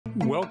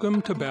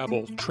Welcome to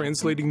Babel,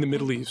 Translating the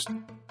Middle East,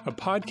 a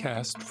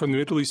podcast from the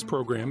Middle East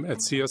program at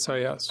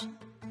CSIS.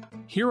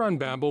 Here on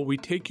Babel, we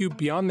take you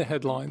beyond the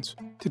headlines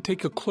to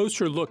take a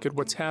closer look at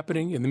what's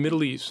happening in the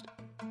Middle East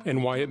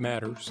and why it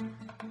matters.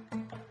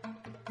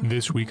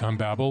 This week on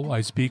Babel,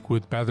 I speak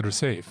with Bader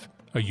Al-Saif,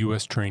 a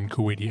U.S.-trained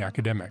Kuwaiti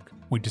academic.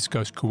 We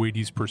discuss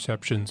Kuwaitis'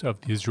 perceptions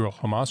of the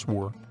Israel-Hamas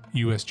war,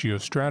 U.S.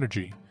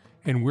 geostrategy,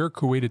 and where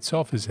Kuwait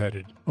itself is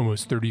headed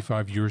almost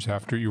 35 years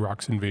after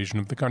Iraq's invasion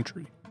of the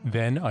country.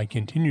 Then I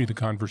continue the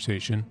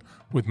conversation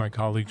with my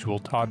colleagues Jon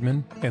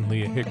Alterman and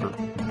Leah Hicker.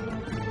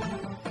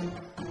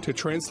 To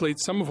translate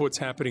some of what's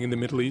happening in the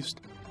Middle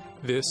East,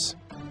 this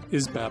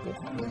is Babel.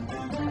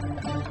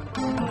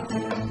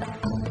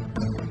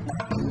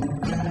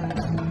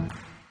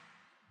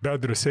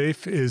 Bader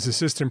Al-Saif is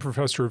Assistant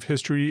Professor of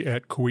History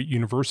at Kuwait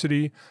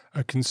University,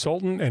 a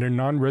consultant and a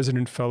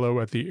non-resident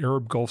fellow at the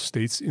Arab Gulf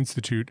States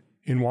Institute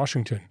in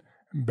Washington.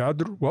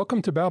 Bader,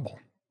 welcome to Babel.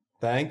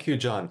 Thank you,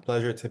 John.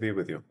 Pleasure to be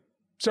with you.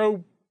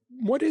 So,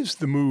 what is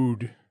the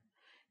mood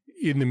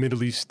in the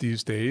Middle East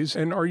these days,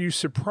 and are you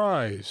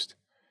surprised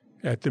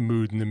at the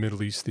mood in the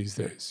Middle East these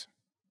days?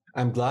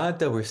 I'm glad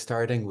that we're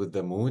starting with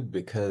the mood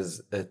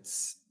because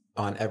it's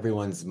on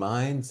everyone's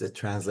minds. It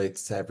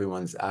translates to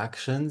everyone's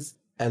actions.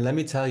 And let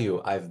me tell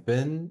you, I've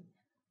been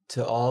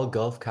to all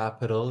Gulf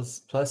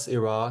capitals, plus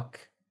Iraq,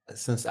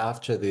 since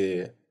after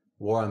the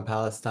war on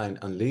Palestine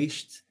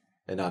unleashed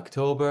in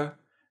October,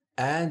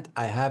 and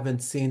I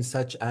haven't seen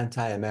such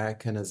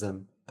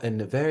anti-Americanism in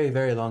a very,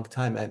 very long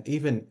time. And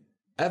even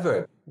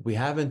ever, we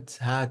haven't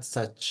had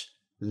such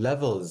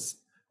levels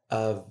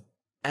of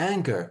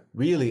anger,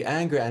 really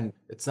anger. And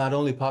it's not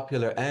only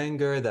popular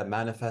anger that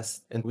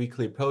manifests in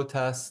weekly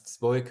protests,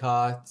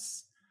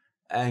 boycotts,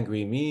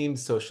 angry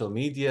memes, social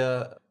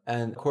media,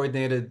 and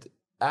coordinated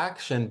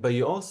action, but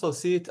you also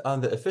see it on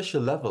the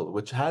official level,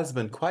 which has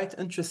been quite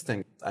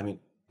interesting. I mean,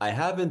 I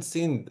haven't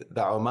seen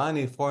the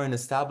Omani foreign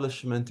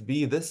establishment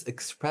be this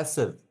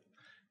expressive,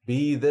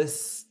 be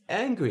this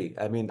angry.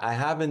 I mean, I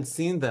haven't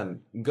seen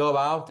them go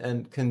out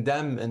and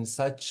condemn in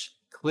such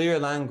clear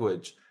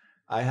language.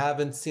 I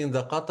haven't seen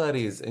the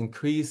Qataris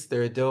increase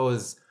their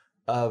dose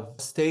of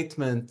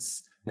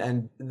statements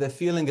and the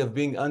feeling of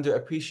being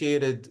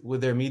underappreciated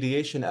with their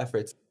mediation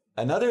efforts.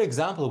 Another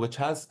example which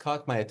has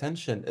caught my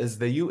attention is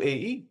the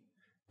UAE.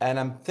 And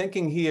I'm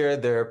thinking here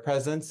their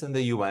presence in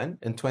the UN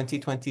in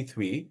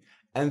 2023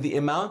 and the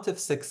amount of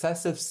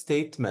successive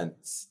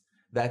statements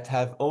that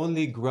have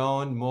only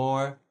grown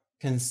more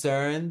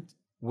concerned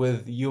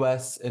with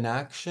US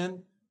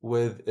inaction,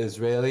 with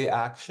Israeli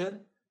action,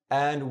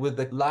 and with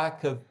the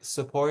lack of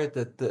support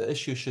that the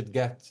issue should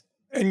get.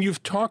 And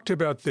you've talked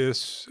about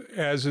this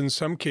as, in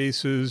some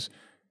cases,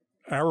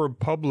 Arab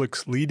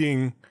publics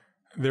leading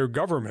their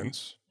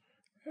governments.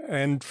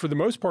 And for the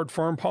most part,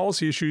 foreign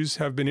policy issues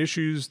have been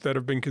issues that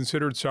have been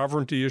considered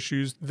sovereignty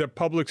issues that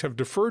publics have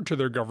deferred to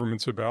their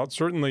governments about.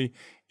 Certainly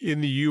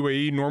in the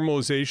UAE,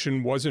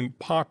 normalization wasn't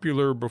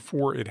popular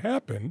before it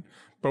happened.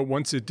 But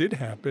once it did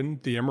happen,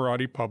 the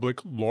Emirati public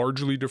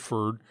largely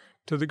deferred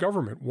to the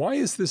government. Why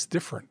is this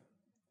different?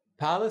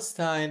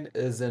 Palestine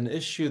is an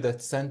issue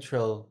that's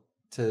central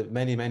to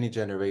many, many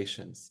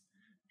generations.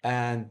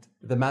 And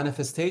the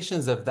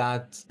manifestations of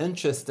that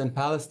interest in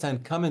Palestine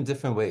come in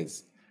different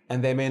ways.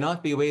 And they may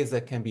not be ways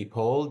that can be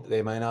polled.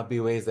 They might not be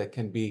ways that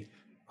can be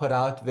put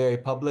out very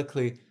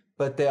publicly,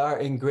 but they are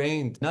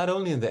ingrained not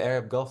only in the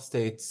Arab Gulf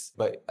states,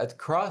 but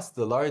across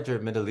the larger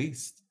Middle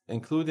East,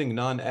 including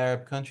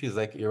non-Arab countries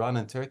like Iran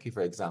and Turkey,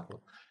 for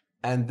example.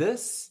 And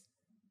this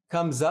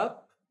comes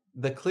up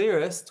the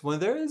clearest when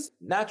there is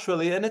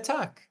naturally an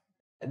attack.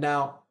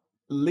 Now,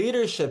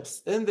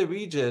 leaderships in the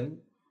region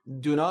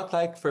do not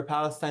like for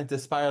Palestine to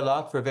spiral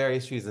out for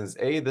various reasons.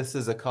 A, this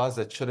is a cause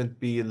that shouldn't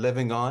be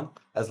living on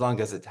as long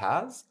as it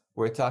has.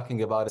 We're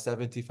talking about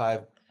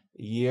 75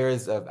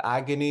 years of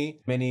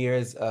agony, many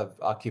years of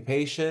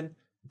occupation,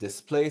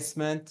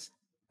 displacement,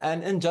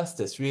 and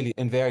injustice, really,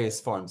 in various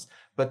forms.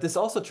 But this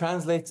also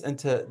translates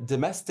into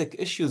domestic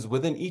issues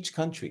within each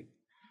country.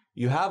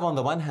 You have, on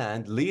the one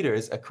hand,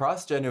 leaders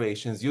across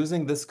generations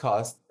using this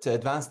cause to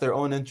advance their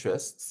own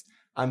interests.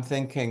 I'm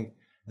thinking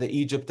the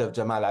Egypt of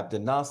Jamal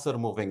Abdel Nasser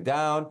moving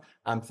down.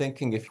 I'm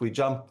thinking if we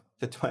jump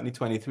to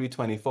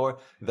 2023-24,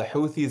 the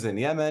Houthis in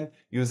Yemen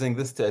using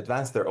this to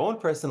advance their own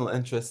personal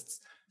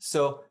interests.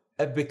 So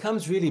it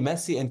becomes really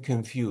messy and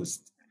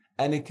confused.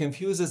 And it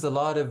confuses a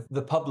lot of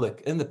the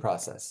public in the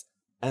process.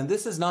 And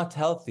this is not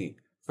healthy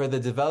for the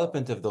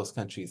development of those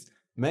countries.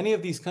 Many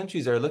of these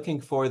countries are looking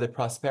for the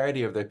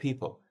prosperity of their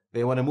people.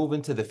 They want to move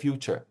into the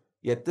future.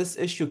 Yet this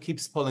issue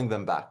keeps pulling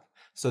them back.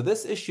 So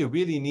this issue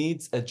really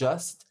needs a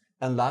just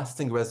and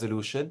lasting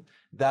resolution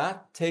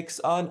that takes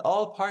on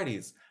all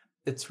parties.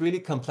 It's really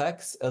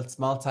complex, it's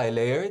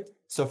multi-layered.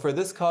 So for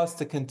this cause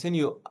to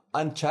continue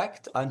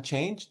unchecked,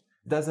 unchanged,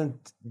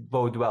 doesn't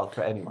bode well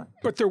for anyone.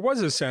 But there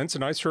was a sense,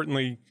 and I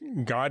certainly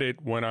got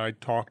it when I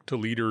talked to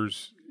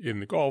leaders in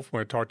the Gulf,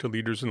 when I talked to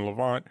leaders in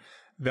Levant,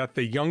 that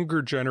the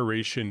younger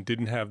generation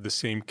didn't have the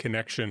same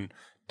connection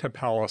to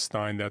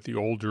Palestine that the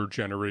older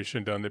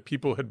generation done, that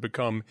people had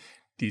become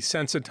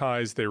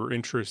desensitized. They were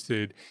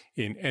interested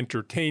in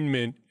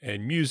entertainment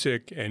and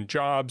music and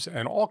jobs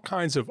and all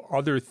kinds of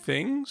other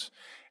things,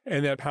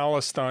 and that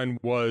Palestine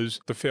was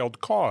the failed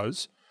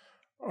cause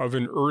of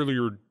an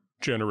earlier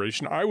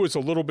generation. I was a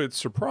little bit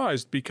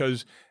surprised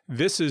because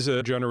this is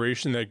a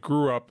generation that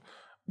grew up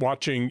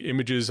watching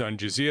images on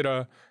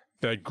Jazeera,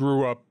 that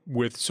grew up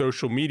with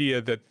social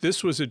media, that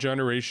this was a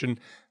generation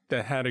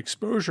that had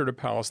exposure to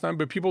Palestine.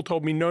 But people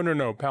told me,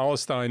 no,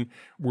 Palestine,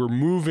 we're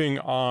moving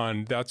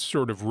on. That's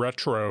sort of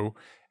retro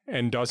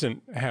and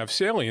doesn't have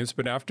salience.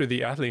 But after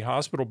the Ahli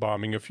hospital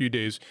bombing a few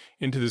days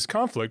into this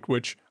conflict,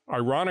 which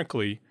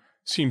ironically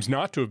seems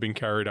not to have been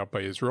carried out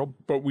by Israel,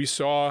 but we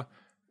saw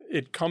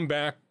it come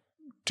back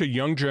to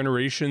young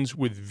generations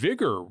with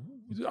vigor,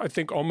 I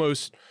think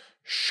almost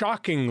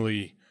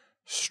shockingly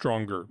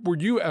stronger. Were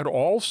you at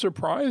all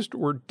surprised,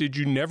 or did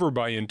you never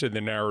buy into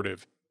the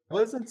narrative? I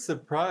wasn't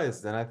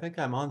surprised, and I think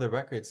I'm on the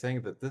record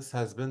saying that this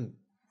has been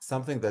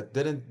something that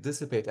didn't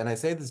dissipate. And I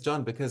say this,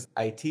 John, because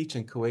I teach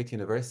in Kuwait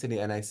University,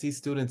 and I see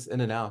students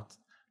in and out,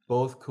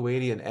 both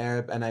Kuwaiti and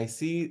Arab, and I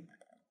see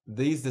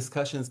these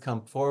discussions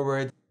come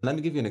forward. Let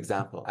me give you an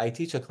example. I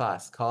teach a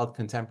class called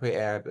Contemporary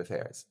Arab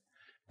Affairs.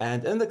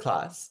 And in the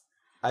class,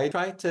 I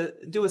try to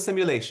do a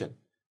simulation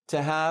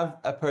to have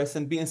a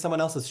person be in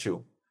someone else's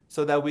shoe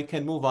so that we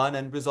can move on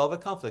and resolve a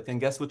conflict. And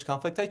guess which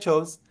conflict I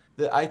chose?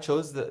 I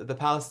chose the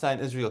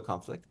Palestine-Israel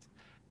conflict.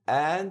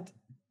 And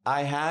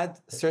I had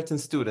certain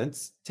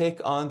students take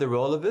on the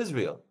role of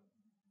Israel.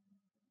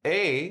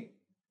 I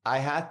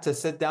had to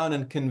sit down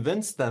and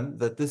convince them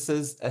that this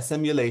is a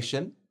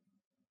simulation.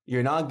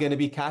 You're not going to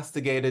be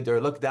castigated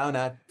or looked down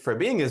at for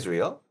being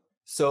Israel.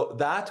 So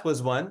that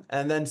was one.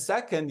 And then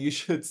second, you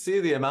should see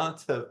the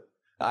amount of,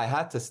 I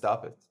had to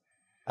stop it.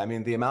 I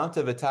mean, the amount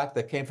of attack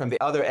that came from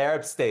the other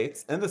Arab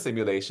states in the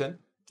simulation,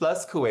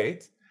 plus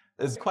Kuwait,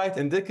 is quite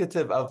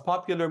indicative of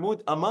popular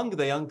mood among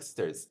the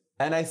youngsters.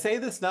 And I say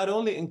this not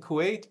only in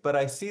Kuwait, but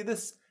I see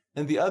this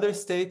in the other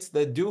states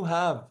that do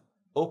have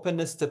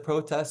openness to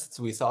protests.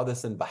 We saw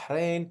this in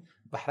Bahrain.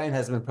 Bahrain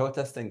has been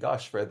protesting,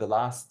 for the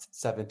last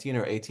 17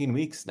 or 18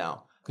 weeks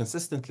now,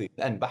 consistently.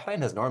 And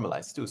Bahrain has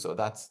normalized too, so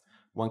that's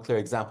one clear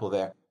example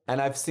there.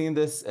 And I've seen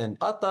this in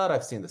Qatar,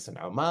 I've seen this in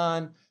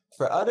Oman.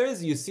 For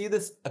others, you see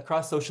this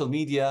across social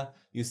media,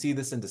 you see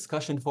this in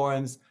discussion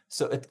forums,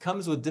 so it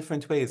comes with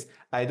different ways.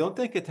 I don't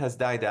think it has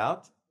died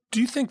out. Do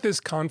you think this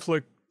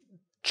conflict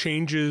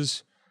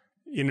changes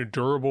in a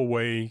durable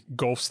way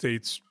Gulf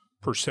states'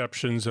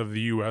 perceptions of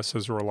the U.S.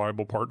 as a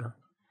reliable partner?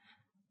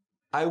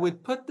 I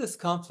would put this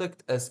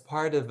conflict as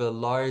part of a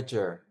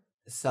larger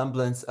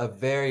semblance of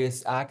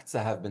various acts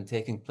that have been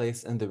taking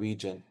place in the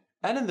region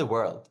and in the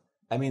world.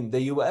 I mean,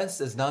 the U.S.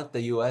 is not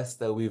the U.S.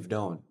 that we've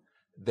known.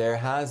 There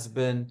has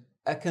been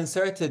a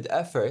concerted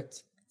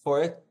effort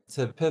for it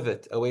to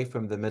pivot away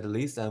from the Middle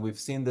East, and we've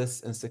seen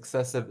this in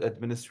successive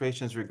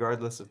administrations,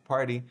 regardless of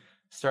party,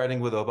 starting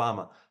with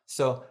Obama.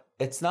 So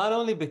it's not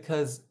only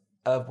because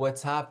of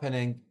what's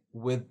happening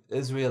with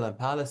Israel and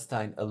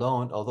Palestine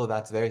alone, although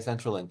that's very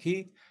central and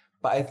key,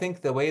 but I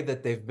think the way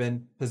that they've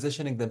been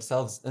positioning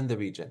themselves in the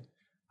region.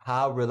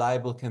 How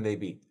reliable can they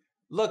be?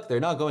 Look, they're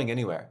not going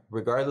anywhere,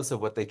 regardless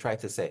of what they try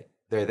to say.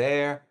 They're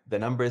there, the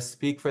numbers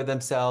speak for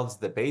themselves,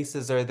 the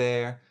bases are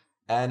there,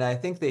 and I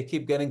think they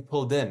keep getting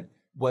pulled in.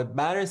 What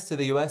matters to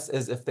the US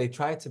is if they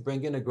try to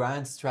bring in a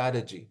grand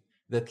strategy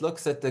that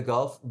looks at the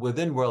Gulf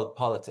within world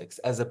politics,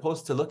 as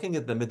opposed to looking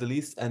at the Middle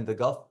East and the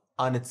Gulf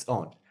on its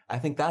own. I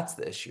think that's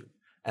the issue.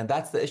 And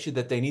that's the issue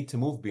that they need to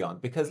move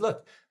beyond. Because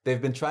look,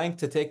 they've been trying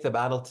to take the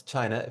battle to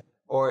China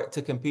or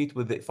to compete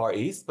with the Far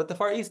East, but the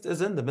Far East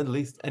is in the Middle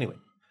East anyway.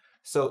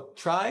 So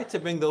try to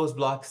bring those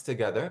blocks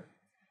together.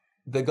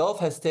 The Gulf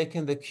has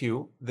taken the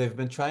cue. They've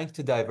been trying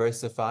to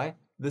diversify.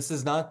 This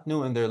is not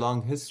new in their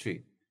long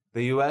history.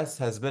 The US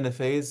has been a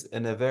phase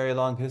in a very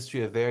long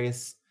history of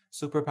various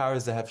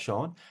superpowers that have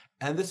shown.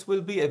 And this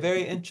will be a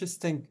very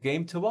interesting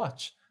game to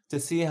watch, to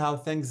see how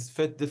things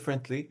fit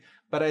differently.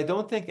 But I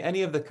don't think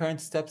any of the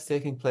current steps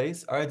taking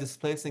place are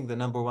displacing the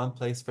number one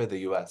place for the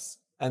US.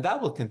 And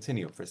that will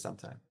continue for some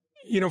time.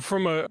 You know,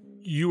 from a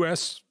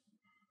US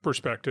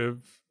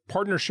perspective,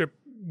 partnership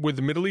with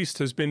the Middle East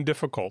has been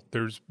difficult.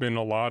 There's been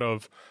a lot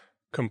of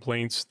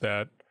complaints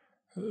that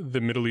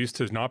the Middle East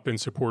has not been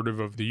supportive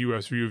of the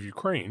U.S. view of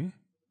Ukraine,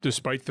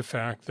 despite the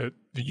fact that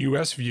the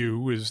U.S.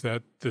 view is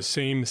that the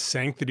same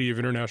sanctity of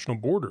international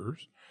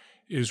borders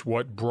is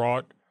what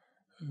brought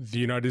the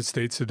United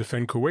States to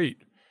defend Kuwait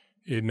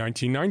in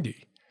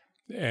 1990.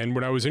 And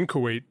when I was in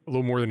Kuwait a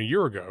little more than a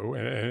year ago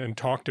and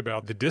talked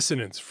about the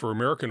dissonance for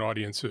American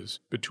audiences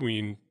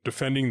between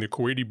defending the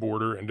Kuwaiti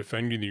border and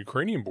defending the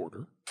Ukrainian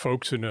border,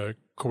 folks in a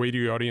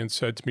Kuwaiti audience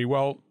said to me,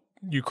 well,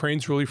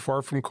 Ukraine's really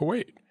far from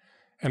Kuwait.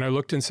 And I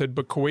looked and said,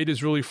 but Kuwait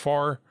is really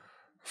far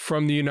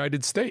from the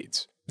United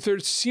States. There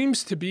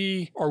seems to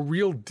be a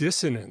real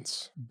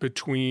dissonance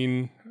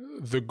between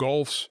the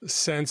Gulf's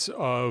sense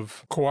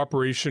of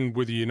cooperation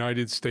with the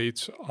United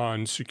States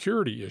on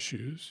security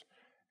issues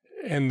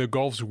and the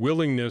Gulf's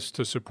willingness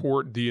to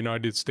support the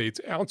United States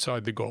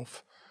outside the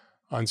Gulf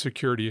on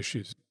security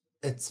issues.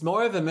 It's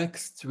more of a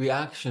mixed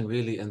reaction,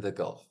 really, in the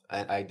Gulf.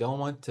 And I don't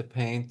want to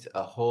paint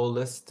a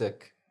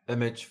holistic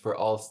image for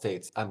all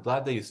states. I'm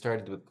glad that you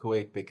started with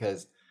Kuwait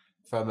because,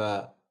 from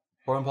a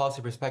foreign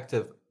policy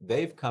perspective,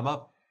 they've come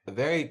up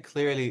very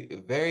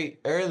clearly, very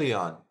early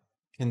on,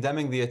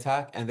 condemning the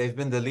attack, and they've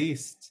been the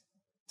least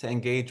to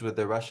engage with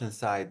the Russian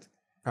side,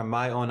 from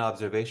my own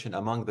observation,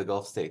 among the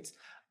Gulf states.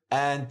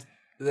 And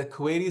the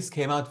Kuwaitis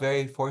came out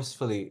very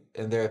forcefully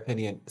in their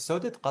opinion. So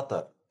did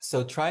Qatar.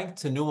 So trying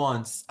to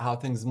nuance how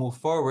things move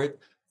forward.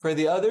 For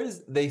the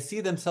others, they see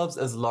themselves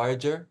as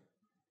larger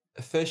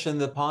fish in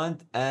the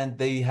pond, and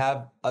they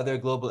have other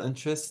global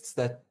interests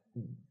that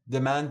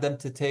demand them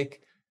to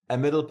take a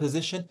middle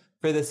position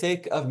for the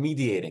sake of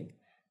mediating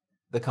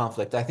the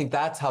conflict. I think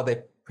that's how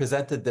they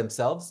presented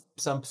themselves.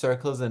 Some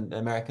circles and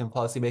American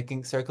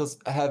policymaking circles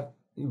have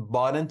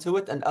bought into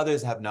it, and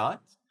others have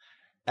not.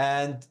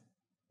 And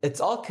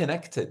it's all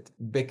connected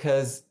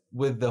because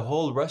with the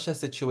whole Russia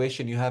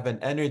situation, you have an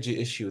energy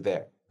issue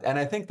there. And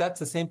I think that's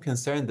the same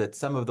concern that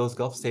some of those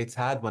Gulf states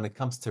had when it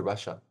comes to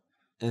Russia,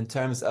 in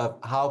terms of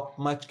how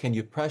much can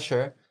you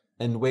pressure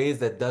in ways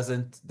that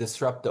doesn't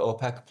disrupt the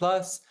OPEC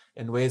plus,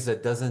 in ways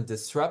that doesn't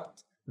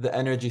disrupt the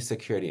energy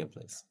security in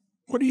place.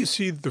 What do you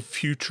see the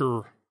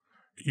future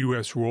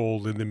U.S.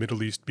 role in the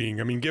Middle East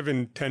being? I mean,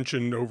 given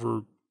tension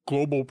over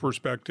global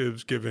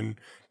perspectives, given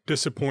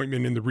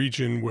disappointment in the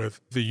region with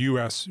the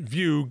U.S.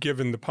 view,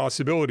 given the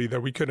possibility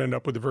that we could end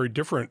up with a very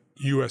different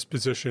U.S.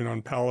 position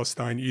on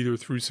Palestine, either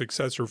through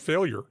success or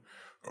failure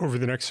over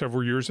the next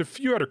several years.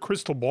 If you had a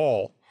crystal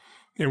ball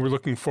and we're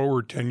looking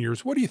forward 10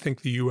 years, what do you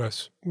think the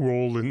U.S.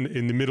 role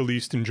in the Middle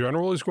East in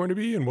general is going to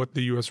be, and what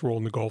the U.S. role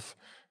in the Gulf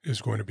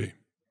is going to be?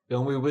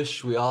 Don't we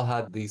wish we all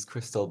had these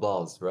crystal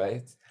balls,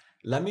 right?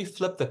 Let me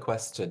flip the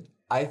question.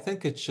 I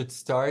think it should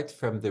start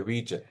from the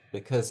region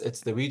because it's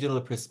the regional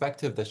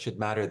perspective that should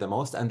matter the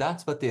most. And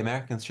that's what the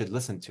Americans should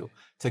listen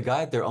to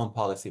guide their own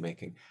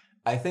policymaking.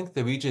 I think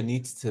the region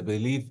needs to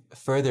believe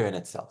further in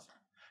itself.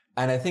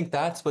 And I think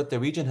that's what the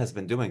region has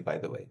been doing, by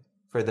the way.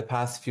 For the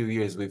past few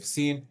years, we've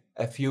seen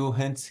a few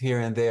hints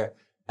here and there.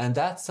 And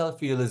that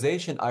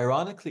self-realization,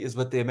 ironically, is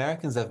what the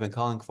Americans have been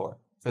calling for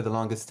the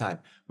longest time.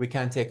 We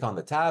can't take on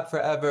the tab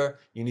forever.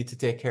 You need to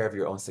take care of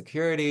your own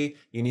security.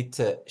 You need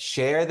to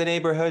share the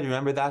neighborhood.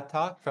 Remember that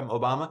talk from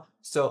Obama?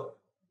 So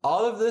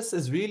all of this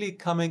is really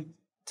coming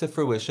to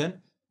fruition.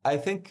 I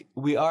think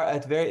we are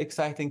at very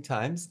exciting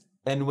times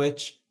in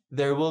which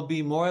there will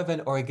be more of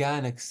an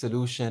organic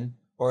solution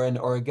or an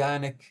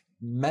organic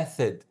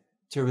method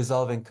to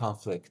resolving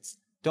conflicts.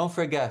 Don't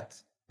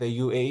forget, the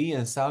UAE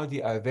and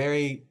Saudi are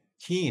very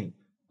keen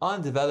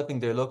on developing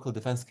their local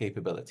defense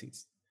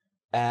capabilities.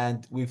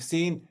 And we've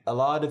seen a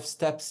lot of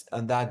steps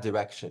in that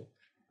direction.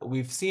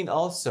 We've seen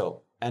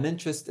also an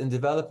interest in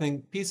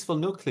developing peaceful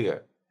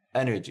nuclear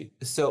energy.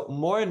 So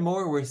more and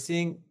more, we're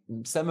seeing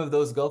some of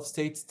those Gulf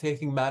states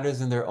taking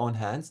matters in their own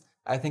hands.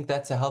 I think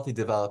that's a healthy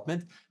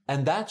development.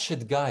 And that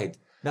should guide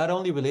not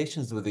only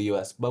relations with the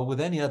US, but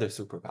with any other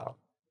superpower.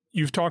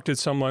 You've talked at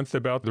some length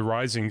about the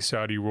rising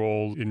Saudi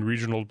role in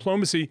regional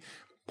diplomacy,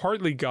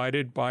 partly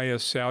guided by a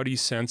Saudi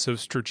sense of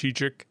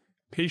strategic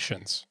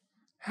patience.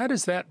 How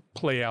does that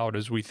play out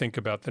as we think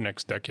about the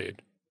next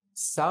decade?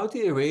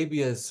 Saudi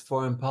Arabia's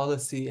foreign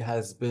policy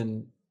has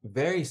been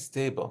very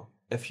stable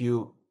if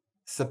you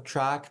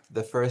subtract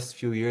the first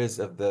few years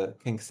of the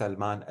King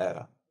Salman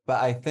era.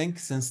 But I think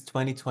since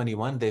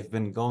 2021, they've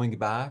been going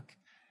back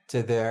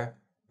to their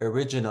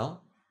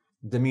original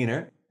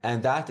demeanor,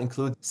 and that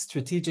includes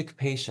strategic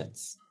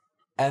patience.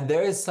 And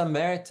there is some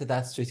merit to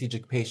that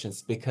strategic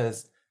patience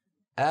because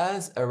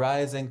as a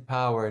rising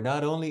power,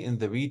 not only in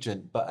the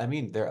region, but I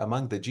mean, they're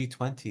among the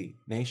G20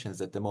 nations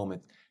at the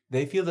moment,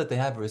 they feel that they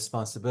have a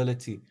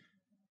responsibility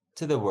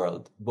to the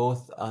world,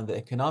 both on the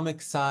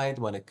economic side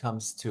when it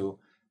comes to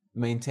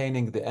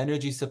maintaining the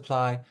energy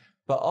supply,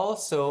 but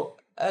also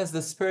as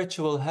the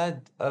spiritual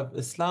head of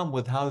Islam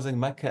with housing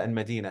Mecca and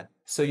Medina.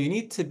 So you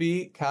need to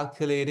be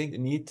calculating, you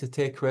need to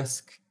take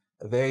risk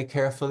very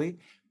carefully,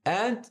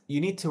 and you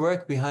need to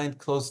work behind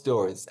closed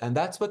doors. And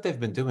that's what they've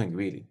been doing,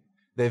 really.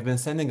 They've been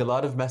sending a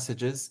lot of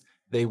messages.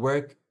 They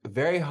work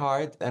very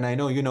hard. And I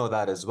know you know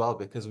that as well,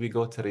 because we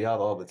go to Riyadh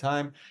all the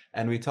time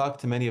and we talk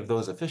to many of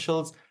those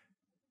officials.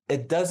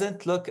 It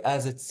doesn't look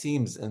as it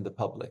seems in the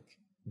public.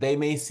 They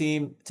may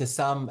seem to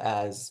some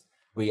as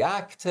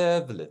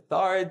reactive,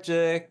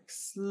 lethargic,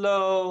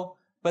 slow,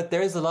 but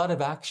there is a lot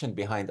of action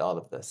behind all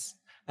of this.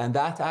 And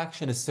that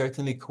action is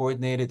certainly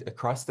coordinated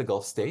across the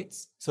Gulf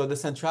states. So the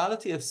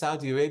centrality of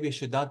Saudi Arabia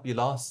should not be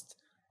lost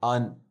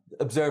on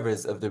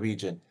observers of the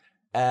region.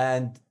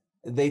 And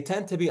they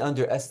tend to be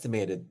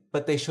underestimated,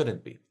 but they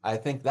shouldn't be. I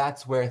think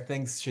that's where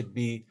things should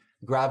be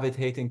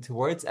gravitating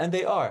towards, and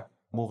they are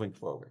moving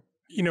forward.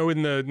 You know,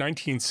 in the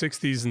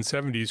 1960s and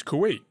 70s,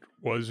 Kuwait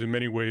was in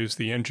many ways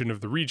the engine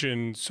of the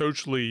region,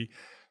 socially,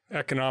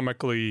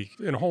 economically,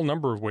 in a whole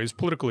number of ways,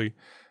 politically.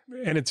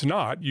 And it's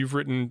not. You've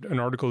written an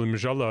article in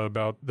Majalla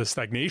about the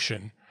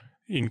stagnation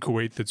in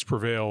Kuwait that's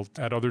prevailed.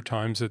 At other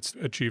times, it's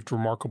achieved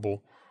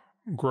remarkable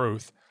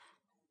growth.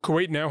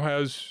 Kuwait now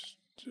has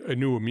a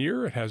new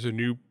emir, it has a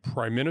new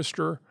prime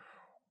minister.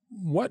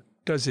 What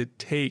does it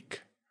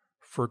take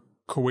for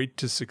Kuwait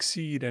to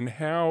succeed, and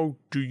how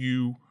do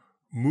you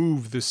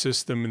move the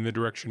system in the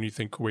direction you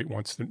think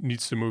Kuwait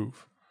needs to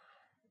move?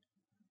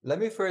 Let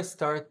me first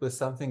start with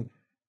something,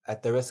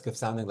 at the risk of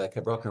sounding like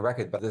a broken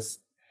record, but this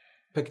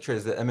picture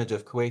is the image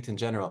of Kuwait in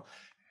general.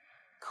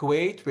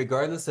 Kuwait,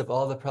 regardless of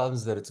all the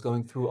problems that it's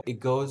going through, it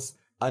goes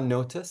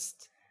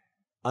unnoticed,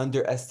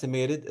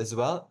 underestimated as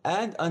well,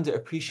 and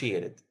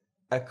underappreciated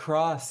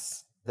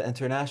across the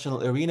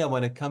international arena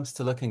when it comes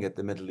to looking at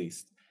the Middle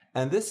East.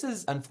 And this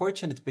is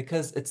unfortunate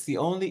because it's the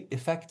only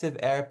effective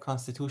Arab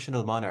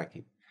constitutional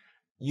monarchy.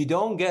 You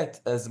don't get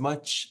as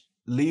much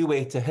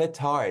leeway to hit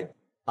hard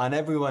on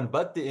everyone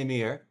but the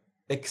emir,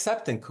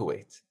 except in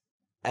Kuwait.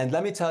 And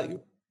let me tell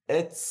you,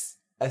 it's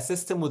a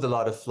system with a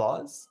lot of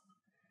flaws.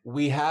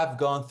 We have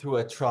gone through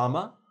a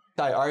trauma.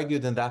 I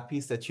argued in that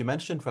piece that you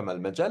mentioned from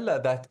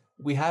Al-Majalla that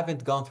we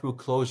haven't gone through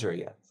closure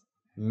yet.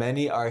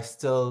 Many are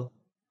still,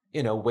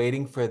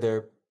 waiting for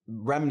their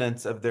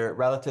remnants of their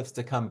relatives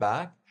to come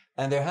back.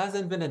 And there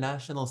hasn't been a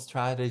national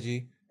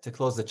strategy to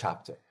close the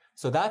chapter.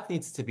 So that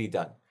needs to be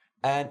done.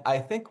 And I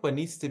think what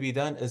needs to be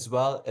done as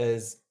well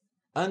is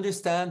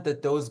understand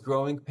that those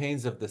growing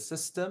pains of the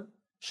system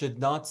should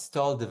not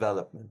stall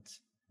development.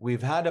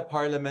 We've had a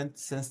parliament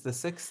since the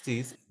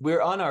 60s.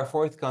 We're on our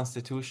fourth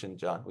constitution,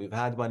 John. We've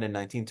had one in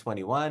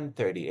 1921,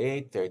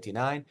 38,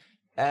 39,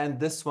 and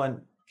this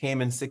one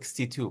came in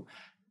 62.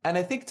 And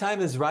I think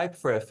time is ripe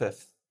for a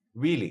fifth,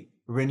 really.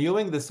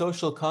 Renewing the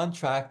social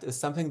contract is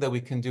something that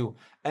we can do.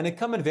 And it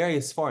comes in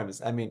various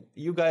forms. I mean,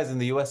 you guys in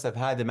the US have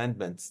had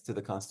amendments to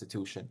the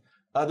Constitution.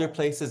 Other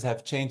places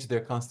have changed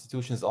their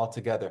constitutions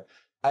altogether.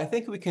 I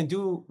think we can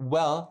do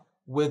well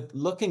with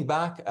looking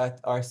back at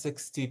our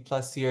 60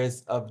 plus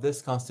years of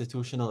this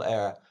constitutional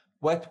era.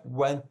 What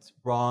went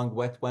wrong?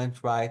 What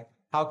went right?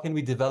 How can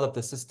we develop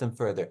the system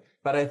further?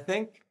 But I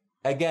think,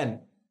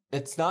 again,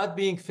 it's not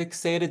being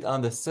fixated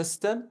on the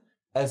system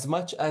as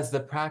much as the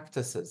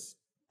practices.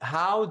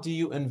 How do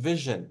you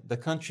envision the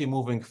country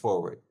moving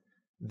forward?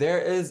 There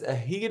is a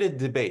heated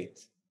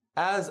debate,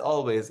 as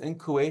always in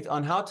Kuwait,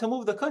 on how to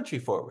move the country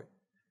forward.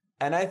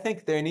 And I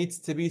think there needs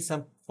to be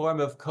some form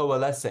of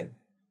coalescing.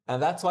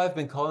 And that's why I've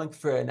been calling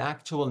for an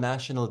actual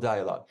national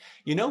dialogue.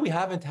 We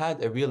haven't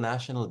had a real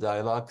national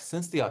dialogue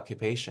since the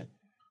occupation.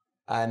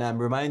 And I'm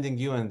reminding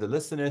you and the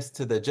listeners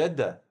to the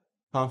Jeddah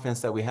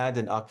conference that we had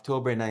in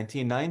October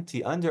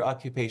 1990 under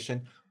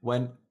occupation,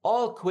 when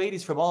all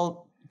Kuwaitis from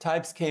all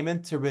types came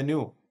in to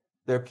renew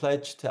their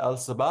pledge to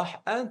Al-Sabah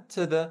and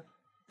to the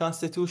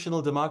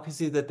constitutional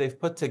democracy that they've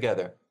put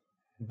together.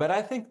 But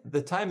I think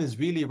the time is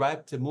really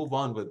ripe to move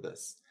on with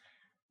this.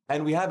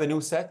 And we have a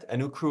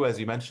new crew, as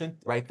you mentioned,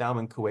 right now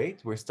in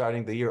Kuwait. We're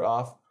starting the year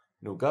off,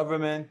 new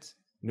government,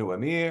 new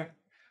emir.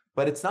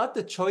 But it's not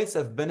the choice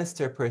of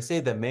minister per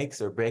se that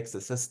makes or breaks the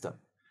system.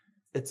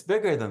 It's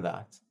bigger than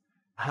that.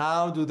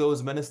 How do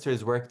those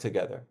ministers work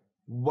together?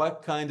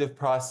 What kind of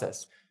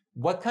process?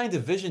 What kind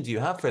of vision do you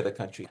have for the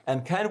country?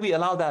 And can we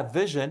allow that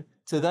vision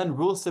to then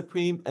rule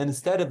supreme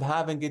instead of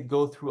having it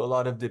go through a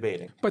lot of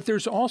debating? But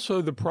there's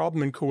also the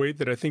problem in Kuwait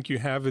that I think you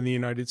have in the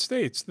United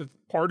States, that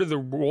part of the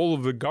role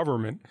of the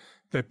government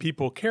that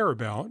people care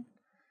about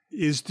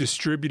is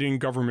distributing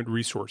government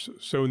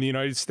resources. So in the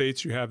United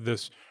States, you have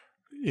this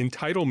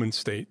entitlement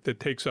state that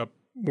takes up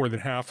more than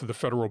half of the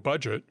federal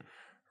budget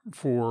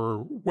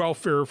for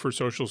welfare, for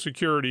Social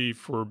Security,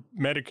 for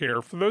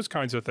Medicare, for those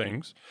kinds of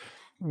things,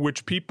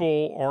 which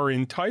people are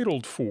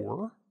entitled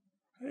for,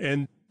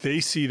 and they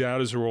see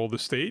that as a role of the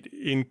state.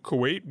 In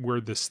Kuwait,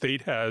 where the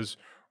state has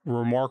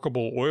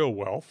remarkable oil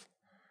wealth,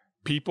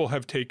 people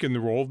have taken the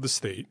role of the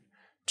state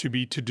to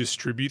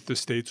distribute the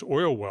state's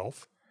oil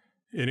wealth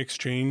in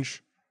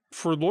exchange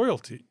for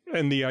loyalty.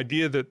 And the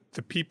idea that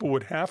the people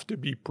would have to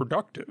be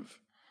productive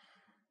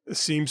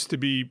seems to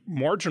be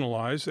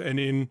marginalized. And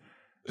in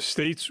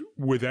states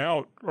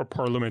without a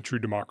parliamentary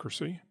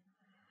democracy,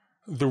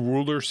 the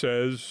ruler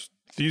says,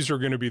 these are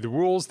going to be the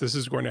rules. This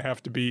is going to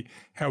have to be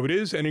how it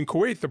is. And in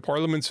Kuwait, the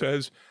parliament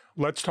says,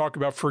 let's talk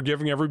about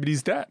forgiving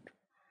everybody's debt.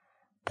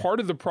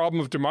 Part of the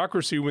problem of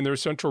democracy when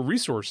there's central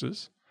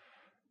resources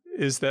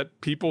is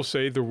that people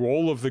say the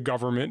role of the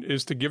government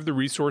is to give the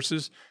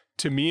resources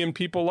to me and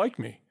people like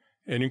me.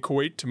 And in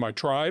Kuwait, to my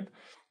tribe.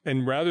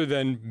 And rather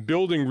than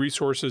building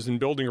resources and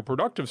building a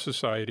productive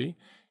society,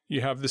 you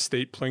have the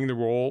state playing the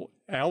role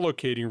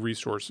allocating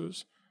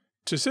resources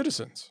to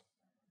citizens.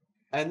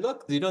 And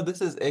look, this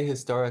is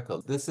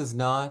ahistorical. This is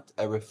not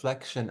a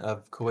reflection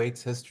of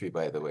Kuwait's history,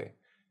 by the way.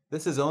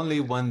 This is only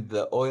when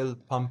the oil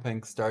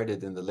pumping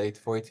started in the late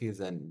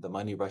 40s and the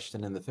money rushed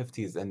in the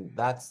 50s, and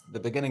that's the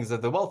beginnings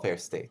of the welfare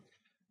state.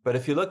 But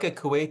if you look at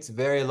Kuwait's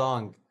very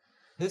long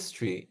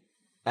history,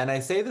 and I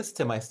say this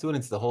to my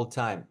students the whole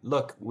time,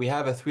 look, we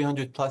have a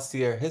 300 plus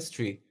year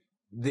history.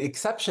 The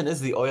exception is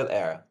the oil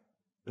era.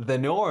 The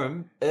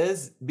norm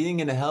is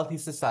being in a healthy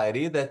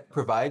society that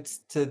provides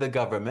to the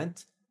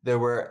government. There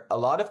were a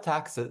lot of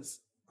taxes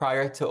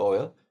prior to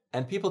oil,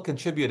 and people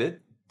contributed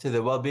to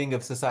the well-being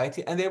of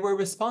society, and they were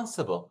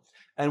responsible.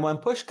 And when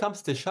push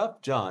comes to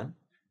shove, John,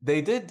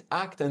 they did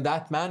act in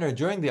that manner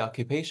during the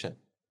occupation.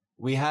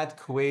 We had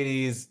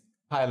Kuwaitis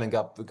piling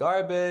up the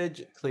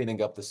garbage,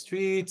 cleaning up the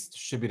streets,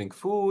 distributing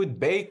food,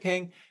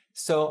 baking.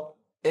 So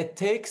it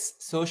takes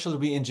social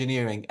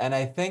re-engineering. And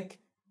I think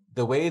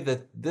the way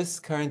that this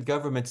current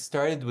government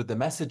started with the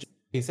message,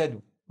 he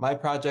said, my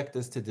project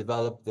is to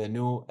develop the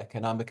new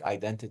economic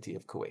identity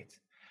of Kuwait.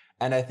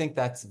 And I think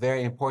that's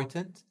very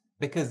important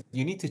because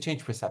you need to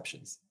change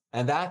perceptions.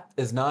 And that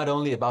is not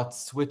only about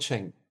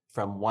switching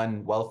from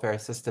one welfare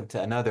system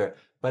to another,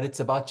 but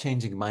it's about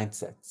changing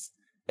mindsets.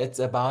 It's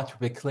about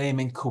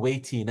reclaiming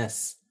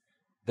Kuwaitiness,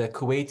 the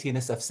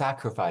Kuwaitiness of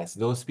sacrifice,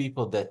 those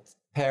people that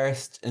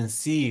perished in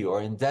sea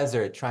or in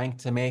desert trying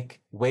to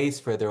make ways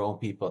for their own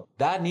people.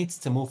 That needs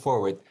to move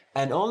forward.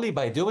 And only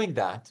by doing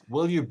that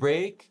will you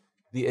break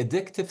the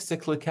addictive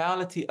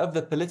cyclicality of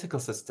the political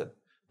system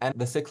and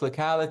the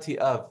cyclicality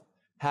of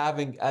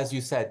having, as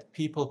you said,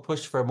 people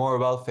push for more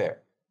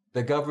welfare,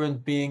 the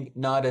government being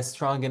not as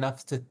strong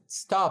enough to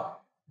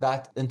stop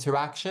that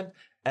interaction.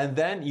 And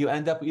then you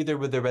end up either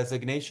with the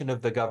resignation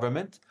of the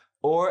government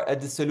or a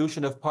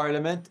dissolution of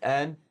parliament,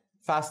 and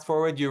fast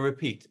forward, you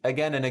repeat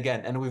again and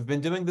again. And we've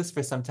been doing this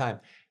for some time.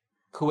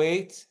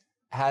 Kuwait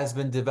has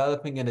been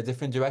developing in a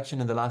different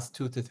direction in the last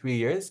 2 to 3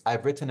 years.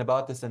 I've written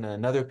about this in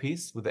another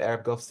piece with the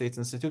Arab Gulf States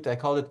Institute. I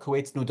call it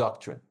Kuwait's New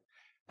Doctrine.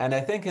 And I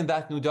think in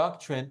that new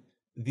doctrine,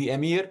 the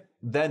Emir,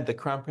 then the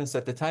Crown Prince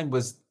at the time,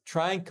 was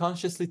trying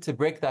consciously to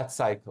break that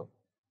cycle.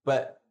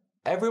 But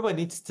everyone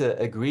needs to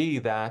agree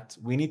that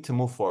we need to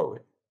move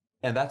forward.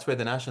 And that's where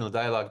the national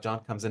dialogue, John,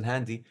 comes in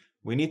handy.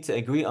 We need to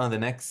agree on the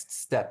next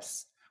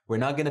steps. We're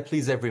not going to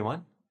please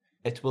everyone.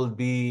 It will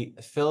be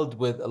filled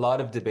with a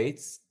lot of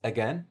debates.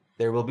 Again,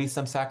 there will be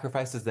some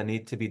sacrifices that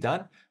need to be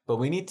done, but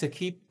we need to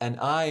keep an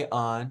eye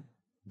on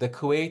the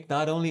Kuwait,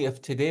 not only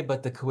of today,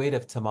 but the Kuwait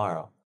of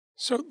tomorrow.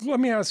 So let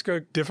me ask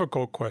a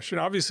difficult question.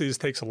 Obviously, this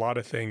takes a lot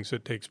of things.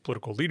 It takes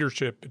political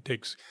leadership. It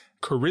takes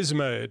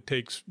charisma. It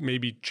takes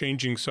maybe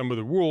changing some of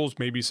the rules,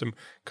 maybe some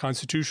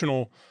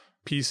constitutional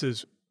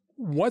pieces.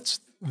 What's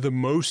the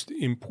most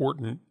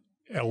important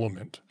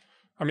element?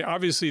 I mean,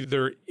 obviously,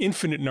 there are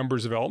infinite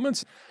numbers of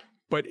elements,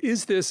 but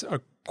is this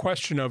a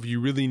question of you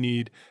really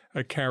need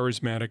a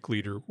charismatic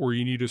leader, or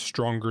you need a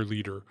stronger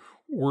leader,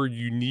 or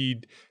you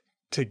need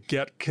to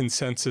get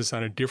consensus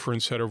on a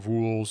different set of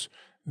rules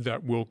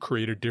that will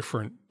create a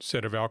different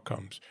set of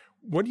outcomes?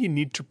 What do you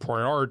need to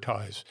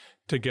prioritize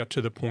to get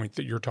to the point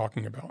that you're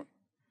talking about?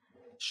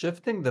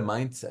 Shifting the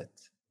mindset,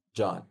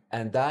 John,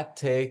 and that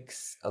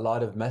takes a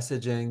lot of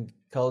messaging,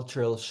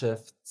 cultural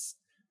shifts,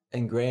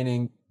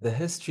 ingraining the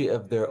history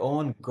of their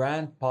own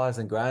grandpas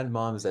and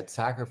grandmoms that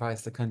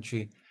sacrificed the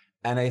country.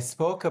 And I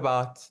spoke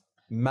about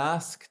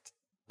masked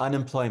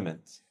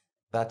unemployment.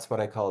 That's what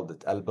I called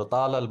it,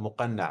 al-bitala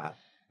al-muqanna'a.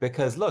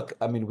 Because look,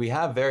 I mean, we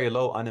have very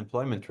low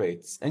unemployment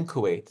rates in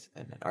Kuwait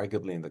and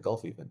arguably in the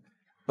Gulf even.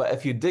 But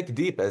if you dig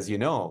deep, as you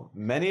know,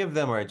 many of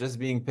them are just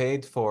being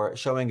paid for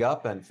showing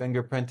up and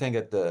fingerprinting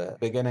at the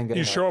beginning.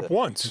 You show up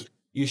once.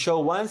 You show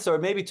once or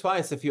maybe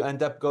twice if you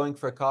end up going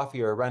for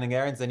coffee or running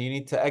errands, and you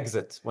need to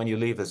exit when you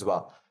leave as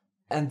well.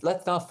 And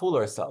let's not fool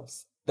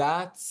ourselves.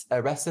 That's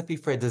a recipe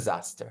for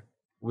disaster.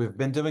 We've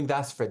been doing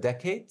that for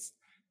decades,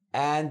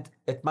 and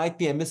it might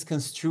be a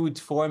misconstrued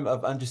form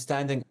of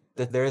understanding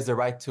that there is a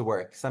right to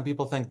work. Some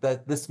people think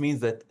that this means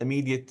that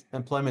immediate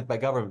employment by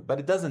government, but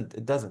it doesn't.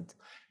 It doesn't.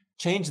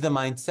 Change the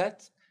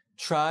mindset.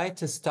 Try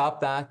to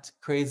stop that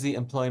crazy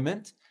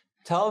employment.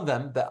 Tell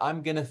them that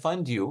I'm going to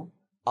fund you.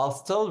 I'll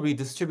still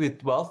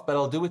redistribute wealth, but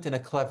I'll do it in a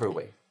clever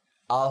way.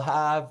 I'll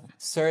have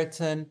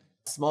certain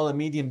small and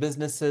medium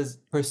businesses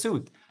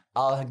pursued.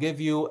 I'll give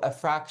you a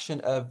fraction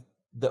of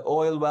the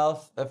oil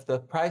wealth if the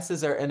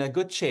prices are in a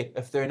good shape.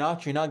 If they're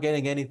not, you're not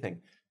getting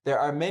anything. There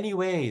are many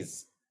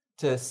ways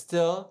to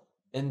still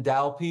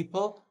endow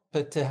people,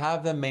 but to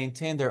have them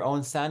maintain their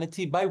own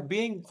sanity by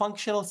being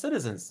functional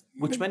citizens,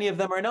 which many of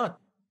them are not.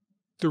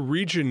 The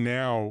region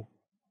now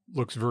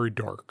looks very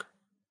dark.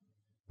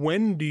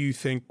 When do you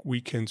think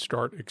we can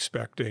start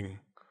expecting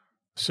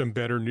some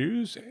better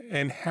news?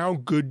 And how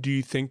good do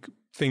you think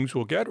things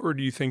will get? Or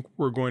do you think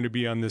we're going to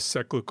be on this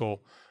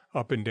cyclical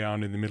up and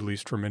down in the Middle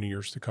East for many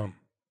years to come?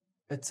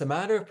 It's a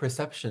matter of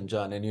perception,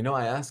 John. And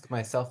I ask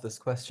myself this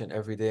question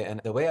every day. And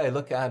the way I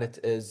look at it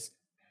is,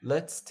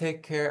 let's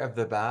take care of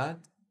the bad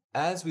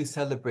as we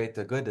celebrate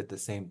the good at the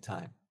same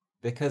time.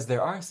 Because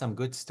there are some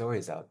good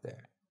stories out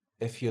there.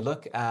 If you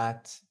look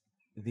at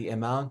the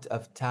amount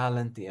of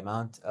talent, the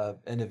amount of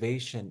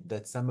innovation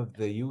that some of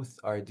the youth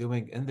are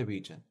doing in the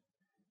region,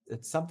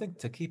 it's something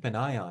to keep an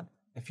eye on.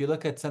 If you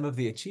look at some of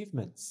the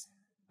achievements,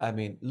 I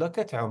mean, look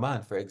at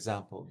Oman, for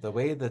example, the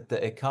way that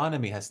the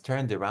economy has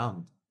turned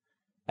around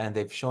and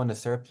they've shown a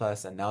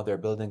surplus and now they're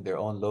building their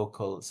own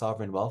local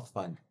sovereign wealth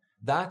fund.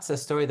 That's a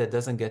story that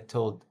doesn't get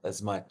told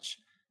as much.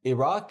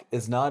 Iraq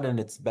is not in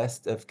its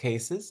best of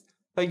cases,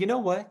 but you know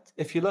what?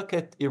 If you look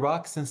at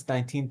Iraq since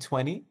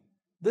 1920,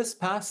 this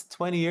past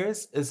 20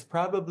 years is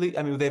probably,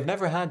 I mean, they've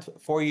never had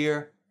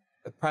 4-year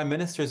prime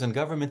ministers and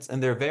governments in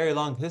their very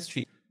long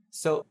history.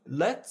 So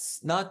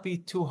let's not be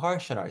too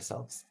harsh on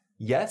ourselves.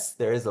 Yes,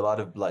 there is a lot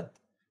of blood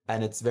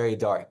and it's very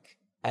dark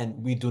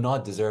and we do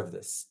not deserve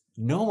this.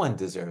 No one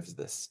deserves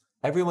this.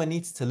 Everyone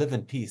needs to live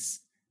in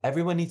peace.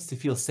 Everyone needs to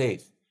feel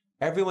safe.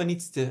 Everyone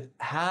needs to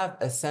have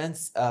a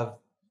sense of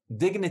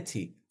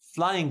dignity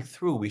flying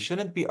through. We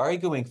shouldn't be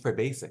arguing for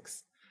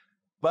basics.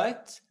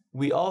 But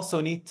we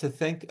also need to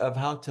think of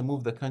how to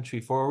move the country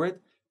forward.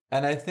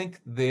 And I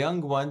think the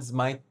young ones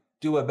might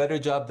do a better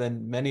job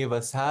than many of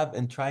us have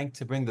in trying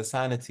to bring the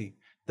sanity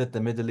that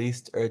the Middle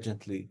East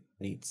urgently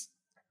needs.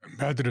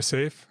 Bader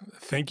Al-Saif,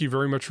 thank you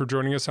very much for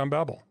joining us on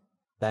Babel.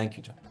 Thank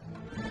you, Jon.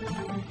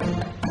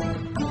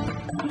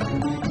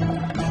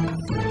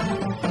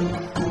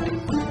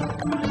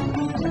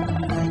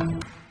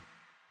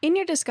 In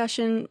your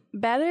discussion,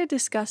 Bader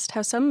discussed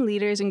how some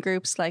leaders and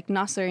groups like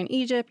Nasser in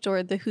Egypt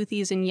or the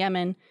Houthis in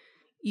Yemen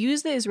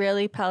use the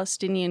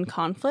Israeli-Palestinian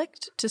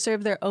conflict to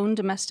serve their own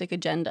domestic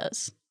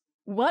agendas.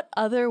 What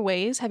other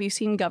ways have you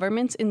seen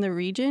governments in the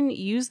region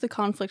use the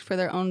conflict for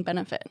their own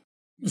benefit?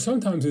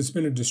 Sometimes it's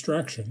been a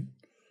distraction.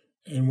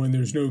 And when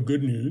there's no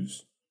good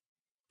news,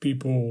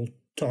 people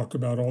talk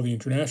about all the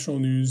international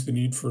news, the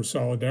need for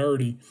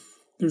solidarity.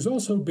 There's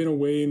also been a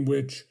way in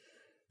which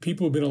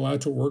people have been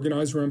allowed to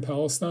organize around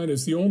Palestine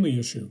as the only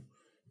issue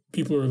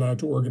people are allowed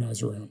to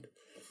organize around.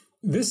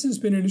 This has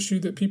been an issue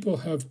that people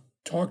have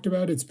talked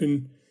about. It's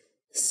been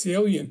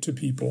salient to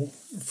people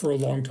for a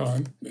long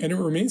time, and it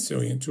remains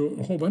salient to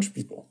a whole bunch of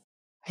people.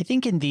 I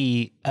think in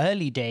the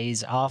early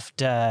days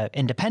after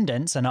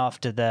independence and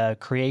after the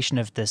creation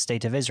of the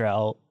State of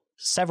Israel,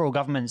 several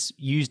governments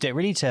used it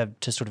really to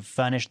sort of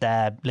furnish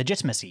their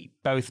legitimacy,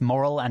 both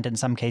moral and in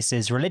some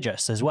cases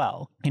religious as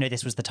well.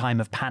 This was the time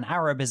of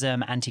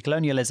pan-Arabism,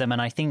 anti-colonialism,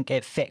 and I think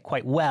it fit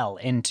quite well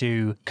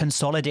into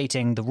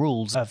consolidating the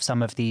rules of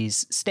some of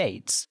these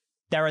states.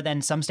 There are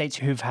then some states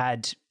who've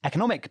had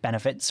economic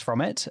benefits from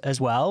it as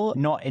well,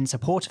 not in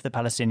support of the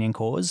Palestinian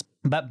cause,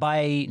 but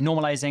by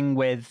normalizing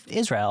with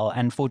Israel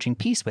and forging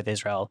peace with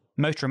Israel.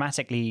 Most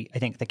dramatically, I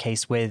think the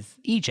case with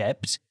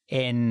Egypt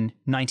in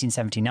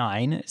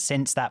 1979.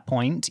 Since that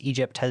point,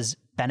 Egypt has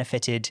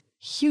benefited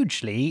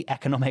hugely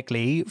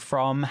economically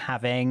from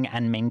having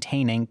and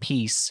maintaining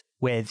peace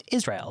with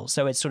Israel.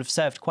 So it's sort of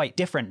served quite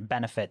different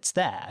benefits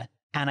there.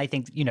 And I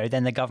think,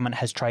 then the government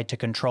has tried to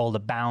control the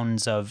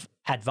bounds of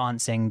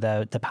advancing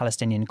the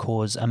Palestinian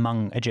cause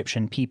among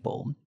Egyptian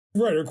people.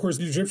 Right. Of course,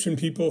 the Egyptian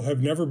people have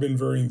never been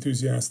very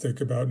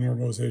enthusiastic about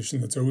normalization.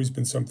 That's always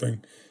been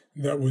something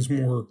that was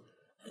more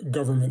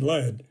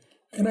government-led.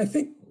 And I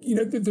think,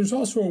 there's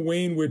also a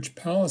way in which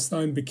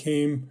Palestine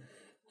became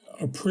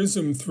a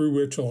prism through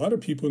which a lot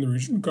of people in the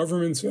region,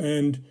 governments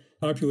and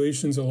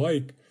populations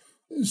alike,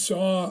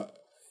 saw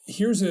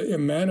here's a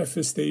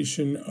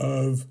manifestation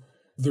of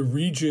the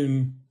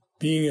region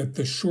being at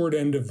the short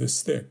end of the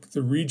stick,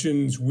 the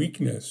region's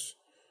weakness,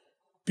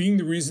 being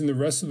the reason the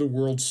rest of the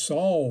world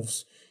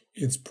solves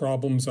its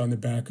problems on the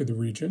back of the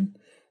region.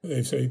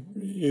 They say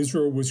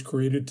Israel was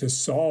created to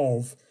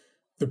solve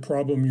the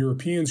problem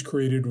Europeans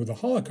created with the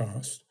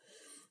Holocaust,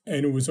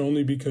 and it was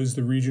only because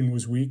the region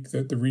was weak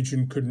that the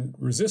region couldn't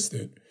resist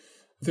it.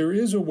 There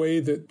is a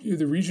way that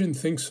the region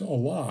thinks a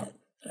lot.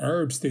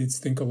 Arab states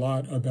think a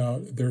lot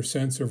about their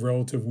sense of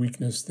relative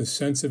weakness, the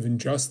sense of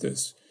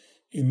injustice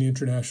in the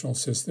international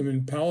system.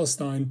 And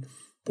Palestine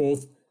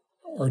both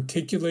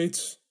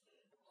articulates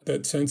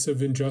that sense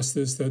of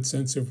injustice, that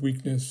sense of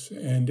weakness,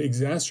 and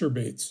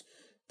exacerbates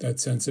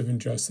that sense of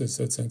injustice,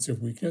 that sense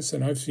of weakness.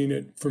 And I've seen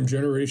it from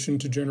generation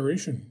to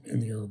generation in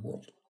the Arab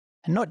world.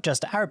 And not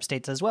just Arab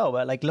states as well,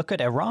 but look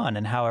at Iran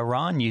and how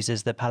Iran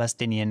uses the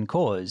Palestinian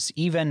cause.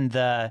 Even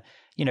the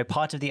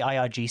part of the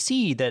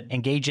IRGC that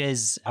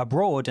engages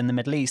abroad in the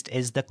Middle East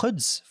is the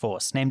Quds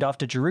Force, named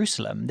after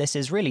Jerusalem. This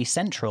is really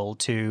central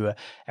to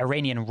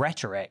Iranian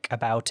rhetoric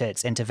about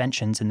its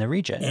interventions in the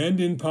region.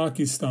 And in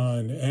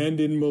Pakistan, and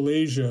in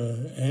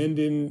Malaysia, and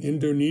in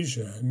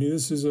Indonesia. I mean,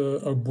 this is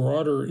a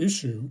broader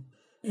issue.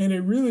 And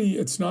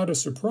it's not a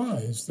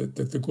surprise that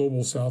the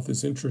Global South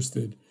is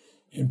interested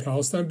in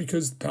Palestine,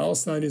 because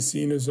Palestine is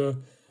seen as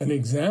an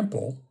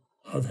example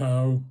of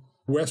how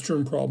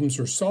Western problems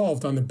are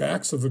solved on the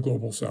backs of the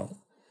Global South,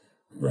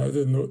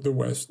 rather than the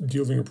West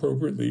dealing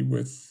appropriately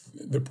with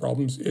the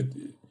problems it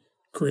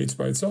creates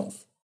by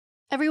itself.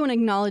 Everyone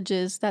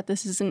acknowledges that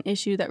this is an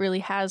issue that really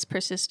has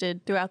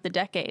persisted throughout the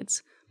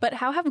decades. But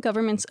how have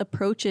governments'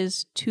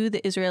 approaches to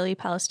the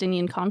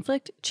Israeli-Palestinian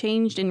conflict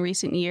changed in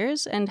recent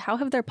years, and how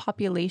have their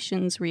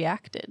populations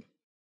reacted?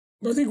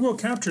 I think Will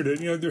captured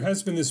it. There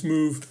has been this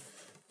move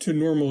to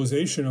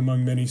normalization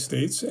among many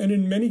states, and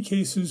in many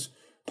cases,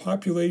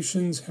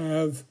 populations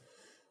have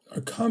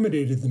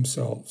accommodated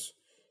themselves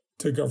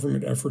to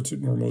government efforts at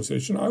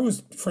normalization. I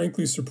was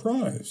frankly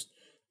surprised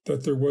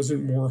that there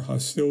wasn't more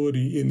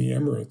hostility in the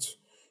Emirates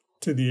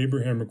to the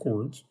Abraham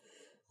Accords.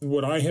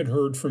 What I had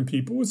heard from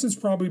people was it's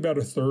probably about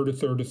a third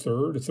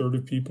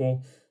of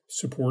people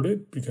support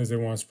it because they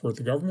want to support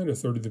the government, a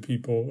third of the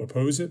people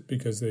oppose it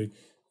because they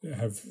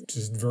have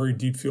just very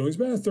deep feelings.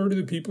 About a third of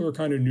the people are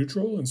kind of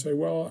neutral and say,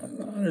 well,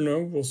 I don't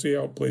know, we'll see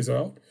how it plays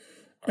out.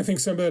 I think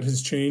some of that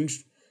has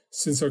changed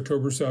since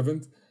October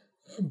 7th,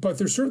 but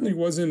there certainly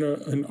wasn't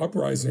an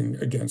uprising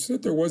against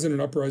it. There wasn't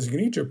an uprising in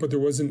Egypt, but there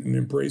wasn't an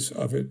embrace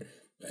of it.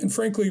 And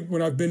frankly,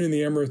 when I've been in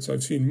the Emirates,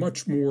 I've seen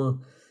much more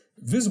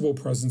visible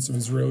presence of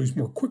Israelis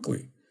more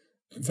quickly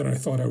than I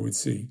thought I would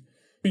see,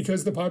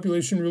 because the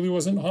population really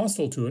wasn't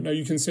hostile to it. Now,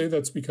 you can say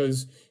that's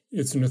because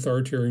it's an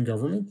authoritarian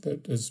government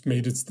that has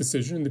made its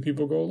decision and the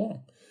people go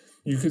along.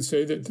 You could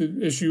say that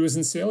the issue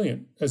isn't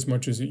salient as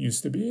much as it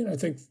used to be, and I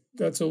think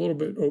that's a little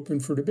bit open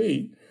for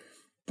debate.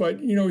 But,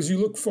 as you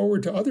look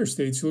forward to other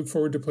states, you look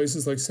forward to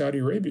places like Saudi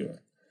Arabia.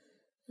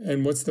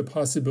 And what's the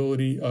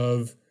possibility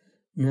of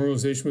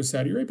normalization with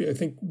Saudi Arabia? I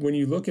think when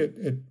you look at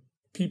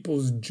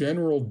people's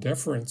general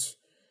deference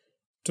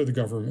to the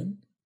government,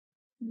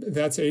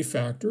 that's a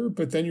factor.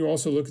 But then you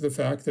also look at the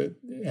fact that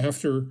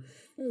after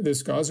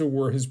this Gaza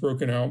war has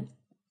broken out,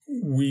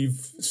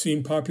 we've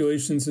seen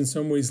populations in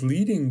some ways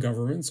leading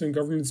governments and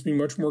governments being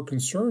much more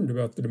concerned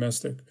about the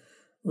domestic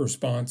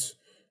response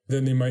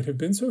than they might have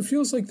been. So it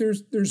feels like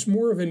there's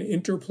more of an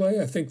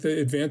interplay. I think the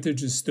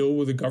advantage is still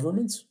with the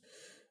governments,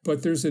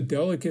 but there's a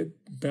delicate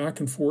back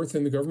and forth,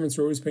 and the governments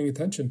are always paying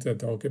attention to that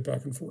delicate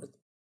back and forth.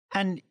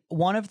 And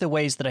one of the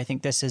ways that I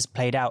think this has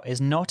played out is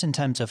not in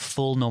terms of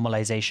full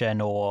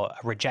normalization or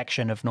a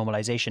rejection of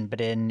normalization,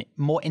 but in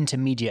more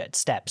intermediate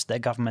steps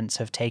that governments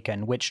have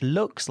taken, which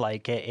looks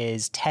like it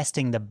is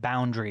testing the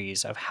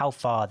boundaries of how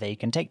far they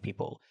can take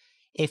people.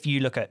 If you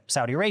look at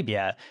Saudi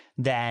Arabia,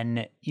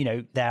 then,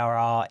 there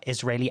are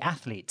Israeli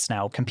athletes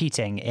now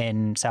competing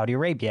in Saudi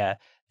Arabia.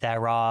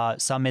 There are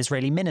some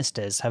Israeli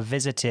ministers have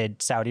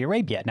visited Saudi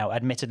Arabia, now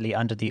admittedly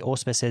under the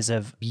auspices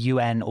of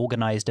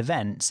UN-organized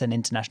events and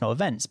international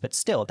events, but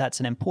still,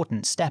 that's an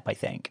important step, I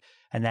think.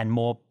 And then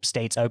more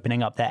states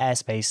opening up their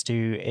airspace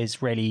to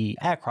Israeli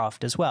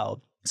aircraft as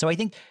well. So I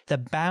think the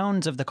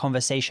bounds of the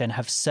conversation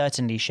have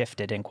certainly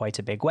shifted in quite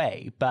a big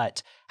way.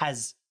 But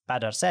as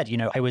Bader said,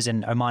 I was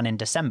in Oman in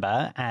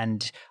December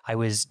and I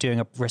was doing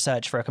a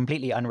research for a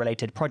completely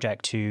unrelated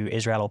project to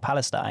Israel or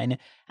Palestine,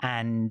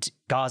 and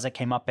Gaza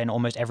came up in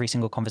almost every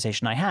single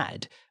conversation I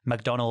had.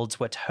 McDonald's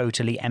were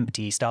totally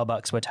empty.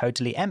 Starbucks were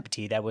totally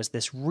empty. There was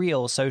this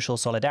real social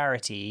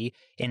solidarity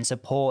in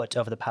support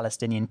of the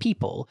Palestinian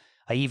people.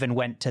 I even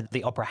went to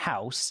the Opera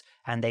House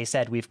and they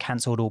said we've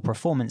cancelled all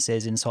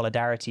performances in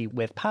solidarity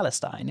with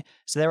Palestine.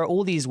 So there are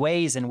all these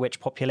ways in which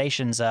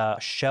populations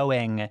are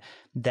showing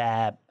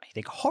their, I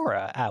think,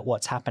 horror at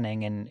what's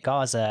happening in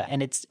Gaza.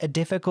 And it's a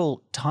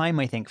difficult time,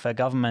 I think, for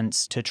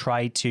governments to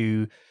try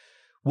to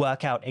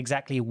work out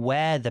exactly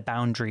where the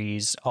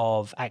boundaries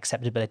of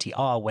acceptability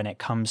are when it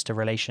comes to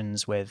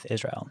relations with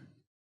Israel.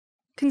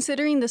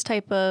 Considering this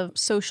type of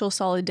social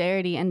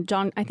solidarity, and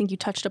Jon, I think you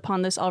touched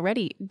upon this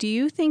already, do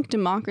you think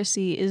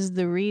democracy is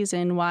the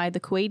reason why the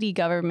Kuwaiti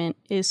government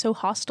is so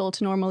hostile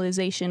to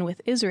normalization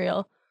with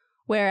Israel,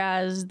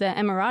 whereas the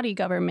Emirati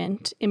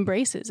government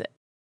embraces it?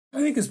 I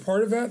think as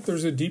part of that,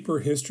 there's a deeper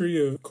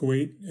history of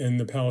Kuwait and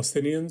the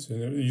Palestinians.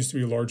 And there used to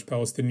be a large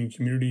Palestinian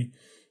community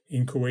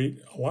in Kuwait.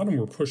 A lot of them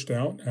were pushed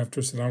out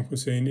after Saddam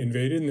Hussein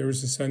invaded. And there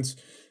was a sense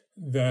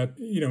that,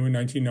 in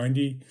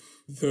 1990,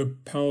 the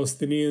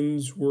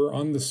Palestinians were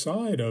on the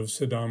side of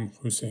Saddam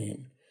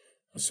Hussein.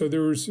 So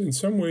there was, in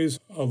some ways,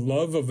 a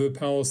love of the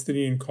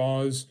Palestinian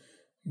cause,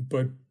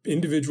 but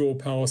individual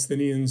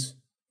Palestinians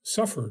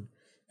suffered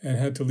and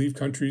had to leave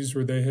countries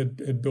where they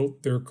had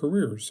built their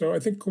careers. So I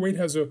think Kuwait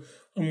has a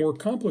more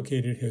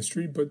complicated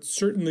history, but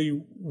certainly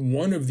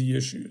one of the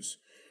issues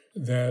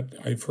that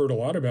I've heard a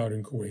lot about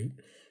in Kuwait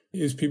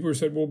is people who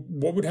said, well,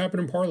 what would happen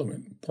in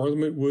Parliament?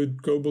 Parliament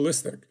would go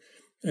ballistic.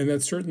 And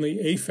that's certainly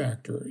a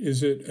factor.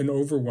 Is it an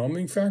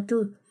overwhelming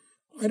factor?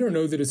 I don't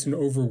know that it's an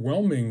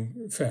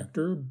overwhelming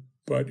factor,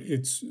 but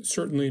it's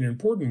certainly an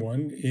important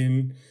one.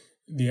 In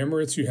the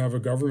Emirates, you have a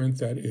government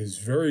that is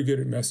very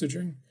good at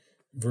messaging,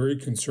 very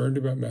concerned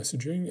about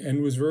messaging,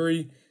 and was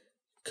very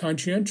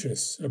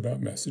conscientious about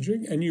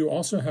messaging. And you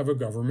also have a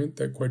government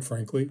that, quite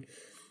frankly,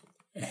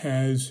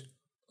 has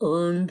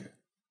earned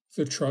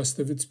the trust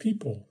of its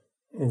people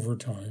over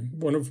time.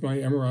 One of my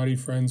Emirati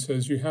friends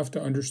says you have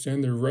to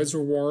understand the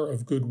reservoir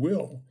of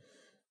goodwill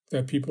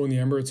that people in the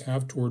Emirates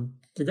have toward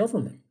the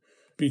government,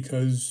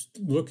 because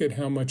look at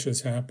how much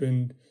has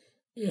happened,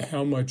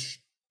 how much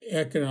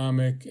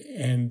economic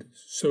and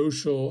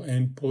social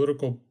and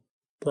political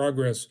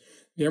progress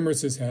the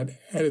Emirates has had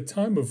at a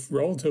time of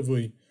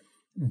relatively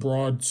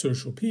broad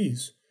social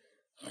peace.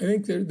 I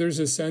think there's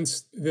a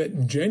sense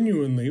that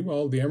genuinely,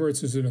 while the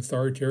Emirates is an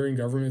authoritarian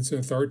government, it's an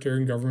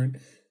authoritarian government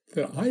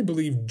that I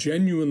believe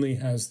genuinely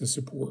has the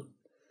support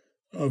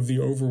of the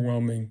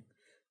overwhelming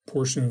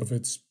portion of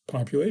its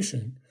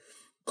population.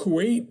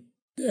 Kuwait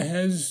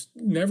has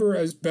never,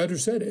 as Bader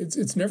said,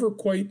 it's never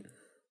quite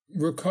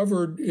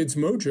recovered its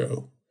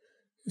mojo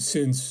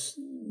since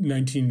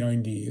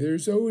 1990.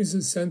 There's always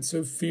a sense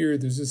of fear.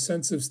 There's a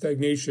sense of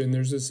stagnation.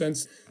 There's a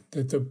sense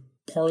that the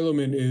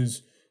parliament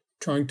is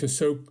trying to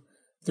soak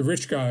the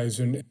rich guys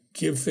and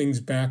give things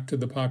back to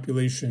the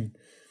population.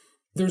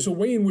 There's a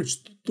way in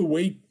which the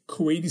way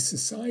Kuwaiti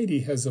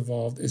society has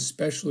evolved,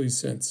 especially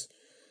since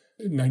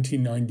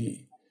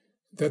 1990,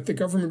 that the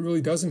government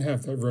really doesn't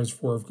have that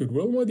reservoir of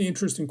goodwill. One of the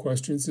interesting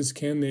questions is,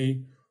 can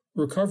they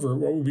recover?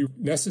 What would be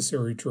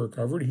necessary to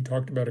recover it? He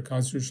talked about a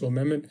constitutional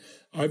amendment.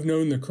 I've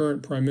known the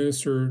current Prime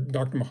Minister,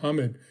 Dr.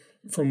 Mohammed,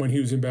 from when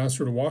he was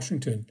ambassador to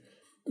Washington.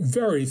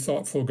 Very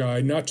thoughtful guy,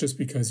 not just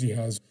because he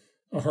has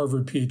a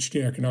Harvard PhD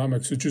in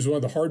economics, which is one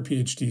of the hard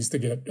PhDs to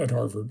get at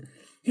Harvard.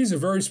 He's a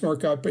very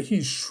smart guy, but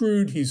he's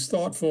shrewd, he's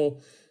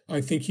thoughtful.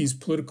 I think he's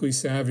politically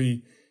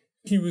savvy.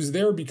 He was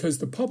there because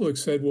the public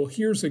said, well,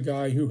 here's a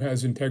guy who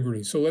has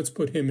integrity, so let's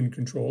put him in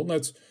control.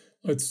 Let's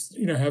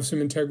have some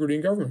integrity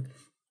in government.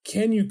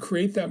 Can you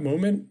create that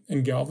moment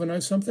and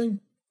galvanize something?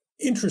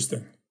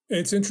 Interesting.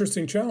 It's an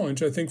interesting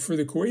challenge. I think for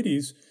the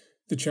Kuwaitis,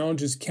 the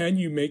challenge is, can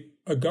you make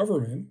a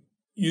government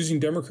using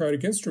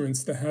democratic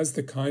instruments that has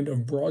the kind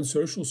of broad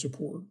social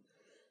support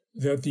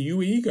that the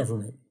UAE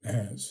government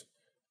has?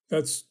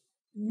 That's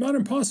not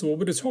impossible,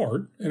 but it's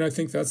hard. And I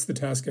think that's the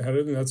task ahead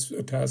of them. That's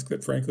a task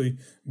that, frankly,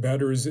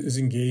 Bader is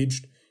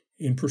engaged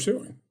in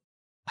pursuing.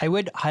 I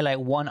would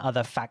highlight one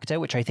other factor,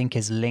 which I think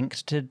is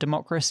linked to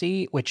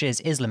democracy, which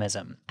is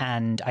Islamism.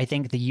 And I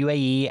think the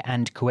UAE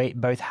and Kuwait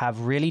both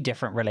have really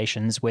different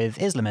relations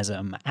with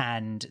Islamism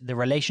and the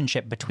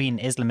relationship between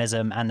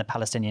Islamism and the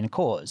Palestinian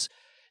cause.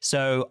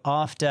 So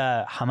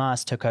after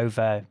Hamas took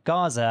over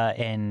Gaza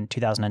in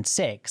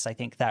 2006, I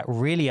think that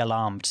really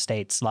alarmed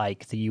states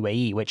like the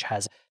UAE, which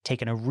has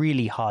taken a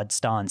really hard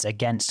stance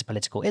against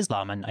political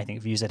Islam and I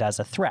think views it as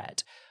a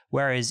threat.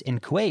 Whereas in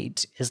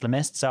Kuwait,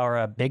 Islamists are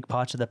a big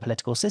part of the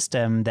political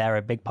system. They're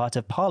a big part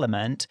of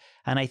parliament.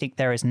 And I think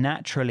there is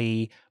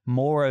naturally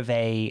more of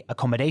a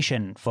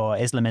accommodation for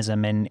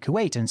Islamism in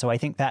Kuwait. And so I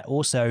think that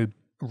also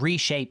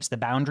reshapes the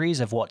boundaries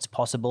of what's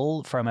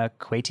possible from a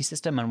Kuwaiti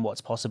system and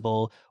what's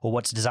possible or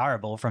what's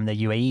desirable from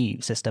the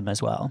UAE system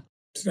as well.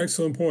 It's an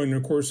excellent point. And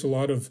of course, a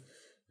lot of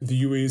the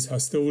UAE's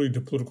hostility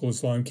to political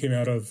Islam came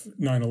out of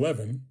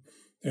 9/11.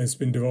 And it's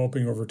been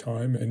developing over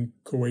time, and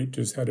Kuwait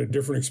just had a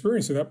different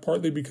experience of that,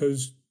 partly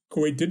because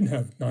Kuwait didn't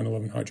have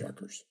 9/11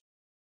 hijackers.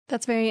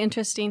 That's very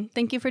interesting.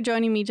 Thank you for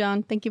joining me,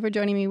 Jon. Thank you for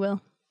joining me,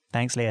 Will.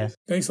 Thanks, Leah.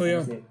 Thanks,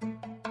 Leah.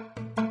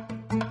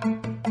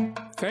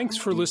 Thanks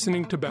for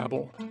listening to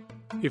Babel.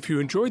 If you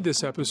enjoyed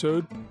this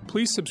episode,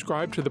 please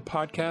subscribe to the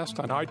podcast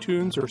on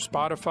iTunes or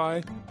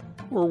Spotify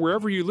or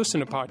wherever you listen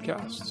to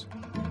podcasts.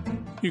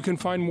 You can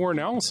find more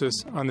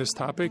analysis on this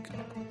topic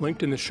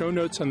linked in the show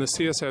notes on the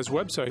CSIS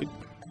website,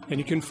 and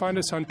you can find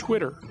us on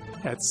Twitter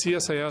at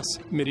CSIS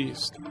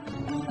Mideast.